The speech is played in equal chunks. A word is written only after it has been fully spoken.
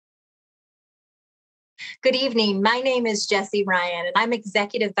Good evening. My name is Jessie Ryan, and I'm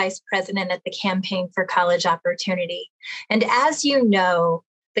Executive Vice President at the Campaign for College Opportunity. And as you know,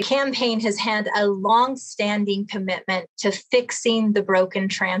 the campaign has had a long-standing commitment to fixing the broken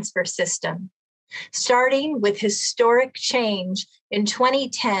transfer system, starting with historic change in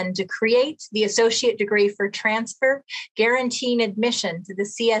 2010 to create the associate degree for transfer, guaranteeing admission to the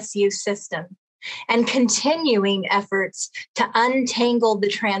CSU system, and continuing efforts to untangle the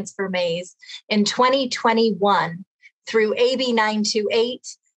transfer maze in 2021 through AB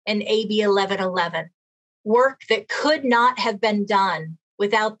 928 and AB 1111, work that could not have been done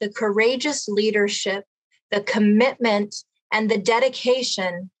without the courageous leadership, the commitment, and the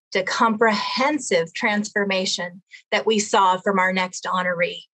dedication to comprehensive transformation that we saw from our next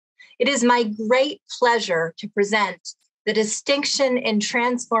honoree. It is my great pleasure to present the distinction in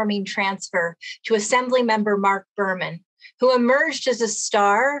transforming transfer to Assemblymember Mark Berman, who emerged as a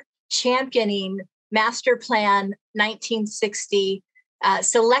star championing Master Plan 1960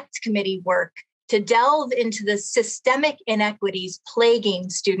 Select Committee work to delve into the systemic inequities plaguing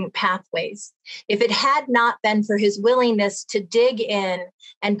student pathways. If it had not been for his willingness to dig in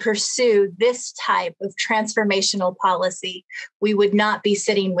and pursue this type of transformational policy, we would not be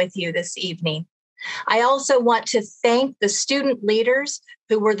sitting with you this evening. I also want to thank the student leaders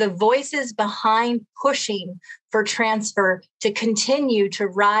who were the voices behind pushing for transfer to continue to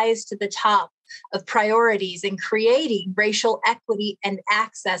rise to the top of priorities in creating racial equity and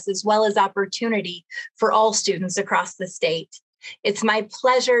access, as well as opportunity for all students across the state. It's my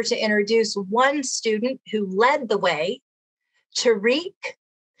pleasure to introduce one student who led the way, Tariq,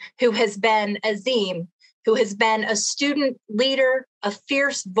 who has been Azim, who has been a student leader, a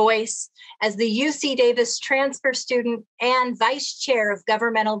fierce voice as the UC Davis transfer student and vice chair of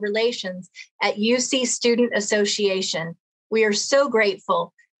governmental relations at UC Student Association. We are so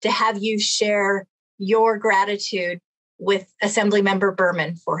grateful to have you share your gratitude with Assemblymember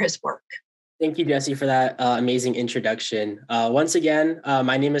Berman for his work. Thank you, Jessie, for that amazing introduction. Once again,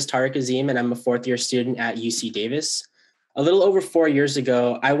 my name is Tariq Azim, and I'm a fourth-year student at UC Davis. A little over 4 years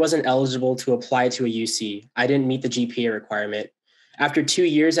ago, I wasn't eligible to apply to a UC. I didn't meet the GPA requirement. After 2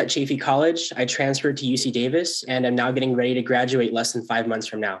 years at Chaffey College, I transferred to UC Davis, and I'm now getting ready to graduate less than 5 months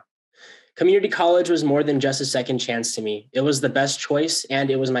from now. Community college was more than just a second chance to me. It was the best choice,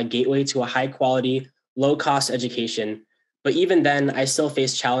 and it was my gateway to a high-quality, low-cost education. But even then, I still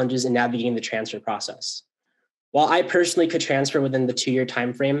faced challenges in navigating the transfer process. While I personally could transfer within the 2-year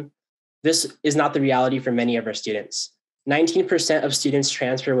timeframe, this is not the reality for many of our students. 19% of students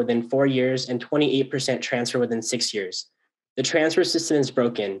transfer within 4 years and 28% transfer within 6 years. The transfer system is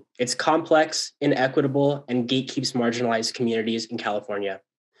broken. It's complex, inequitable, and gatekeeps marginalized communities in California.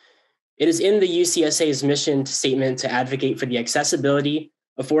 It is in the UCSA's mission statement to advocate for the accessibility,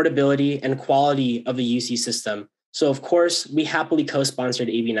 affordability, and quality of the UC system. So of course, we happily co-sponsored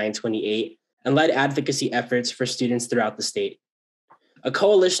AB 928 and led advocacy efforts for students throughout the state. A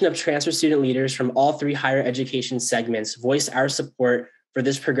coalition of transfer student leaders from all 3 higher education segments voiced our support for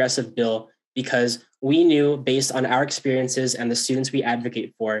this progressive bill because we knew, based on our experiences and the students we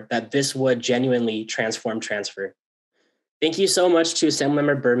advocate for, that this would genuinely transform transfer. Thank you so much to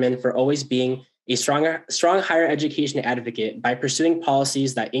Assemblymember Berman for always being a strong higher education advocate by pursuing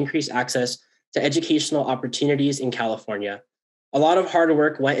policies that increase access to educational opportunities in California. A lot of hard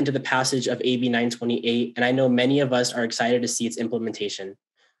work went into the passage of AB 928, and I know many of us are excited to see its implementation.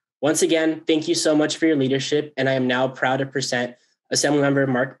 Once again, thank you so much for your leadership, and I am now proud to present Assemblymember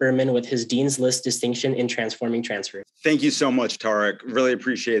Mark Berman with his Dean's List distinction in transforming transfer. Thank you so much, Tariq. Really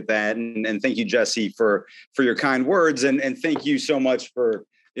appreciate that. And thank you, Jessie, for your kind words. And thank you so much for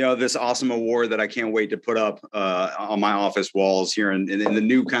this awesome award that I can't wait to put up on my office walls here in the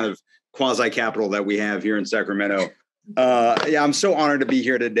new kind of quasi-capital that we have here in Sacramento. I'm so honored to be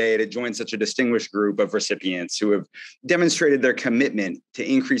here today to join such a distinguished group of recipients who have demonstrated their commitment to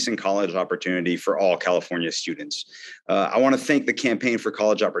increasing college opportunity for all California students. I want to thank the Campaign for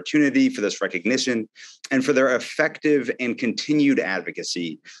College Opportunity for this recognition and for their effective and continued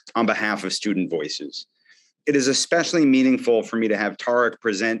advocacy on behalf of student voices. It is especially meaningful for me to have Tariq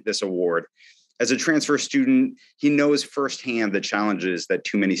present this award. As a transfer student, he knows firsthand the challenges that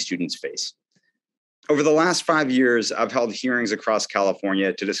too many students face. Over the last 5 years, I've held hearings across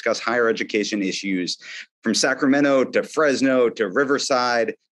California to discuss higher education issues from Sacramento to Fresno to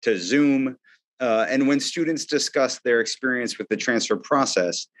Riverside to Zoom. And when students discussed their experience with the transfer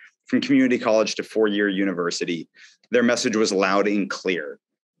process from community college to four-year university, their message was loud and clear.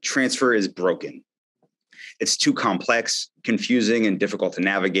 Transfer is broken. It's too complex, confusing, and difficult to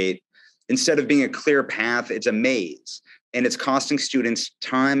navigate. Instead of being a clear path, it's a maze, and it's costing students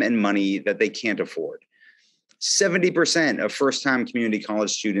time and money that they can't afford. 70% of first-time community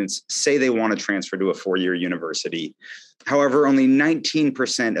college students say they want to transfer to a four-year university. However, only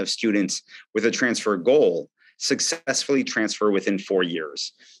 19% of students with a transfer goal successfully transfer within 4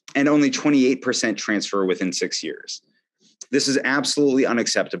 years, and only 28% transfer within 6 years. This is absolutely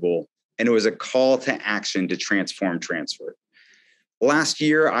unacceptable, and it was a call to action to transform transfer. Last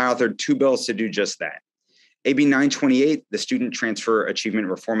year, I authored 2 bills to do just that. AB 928, the Student Transfer Achievement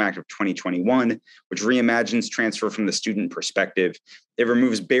Reform Act of 2021, which reimagines transfer from the student perspective. It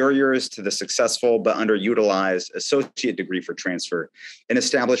removes barriers to the successful but underutilized associate degree for transfer and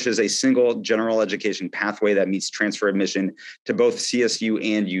establishes a single general education pathway that meets transfer admission to both CSU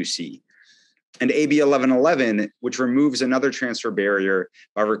and UC. And AB 1111, which removes another transfer barrier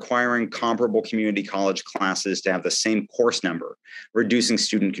by requiring comparable community college classes to have the same course number, reducing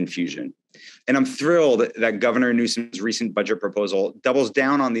student confusion. And I'm thrilled that Governor Newsom's recent budget proposal doubles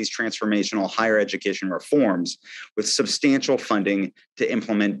down on these transformational higher education reforms with substantial funding to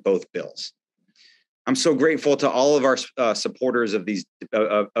implement both bills. I'm so grateful to all of our supporters of these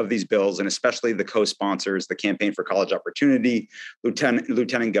bills, and especially the co-sponsors, the Campaign for College Opportunity,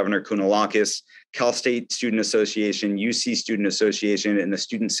 Lieutenant Governor Kounalakis, Cal State Student Association, UC Student Association, and the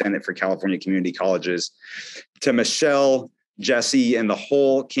Student Senate for California Community Colleges, to Michelle, Jesse, and the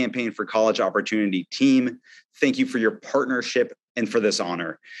whole Campaign for College Opportunity team. Thank you for your partnership and for this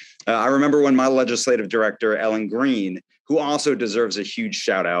honor. I remember when my legislative director, Ellen Green, who also deserves a huge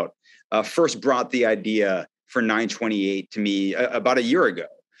shout out, first brought the idea for 928 to me about a year ago.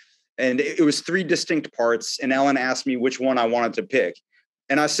 And it was 3 distinct parts. And Ellen asked me which one I wanted to pick.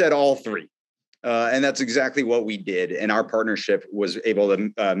 And I said all 3. And that's exactly what we did. And our partnership was able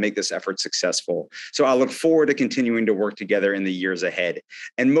to make this effort successful. So I look forward to continuing to work together in the years ahead.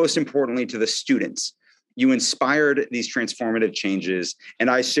 And most importantly, to the students. You inspired these transformative changes. And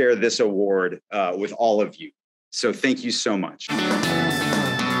I share this award with all of you. So thank you so much.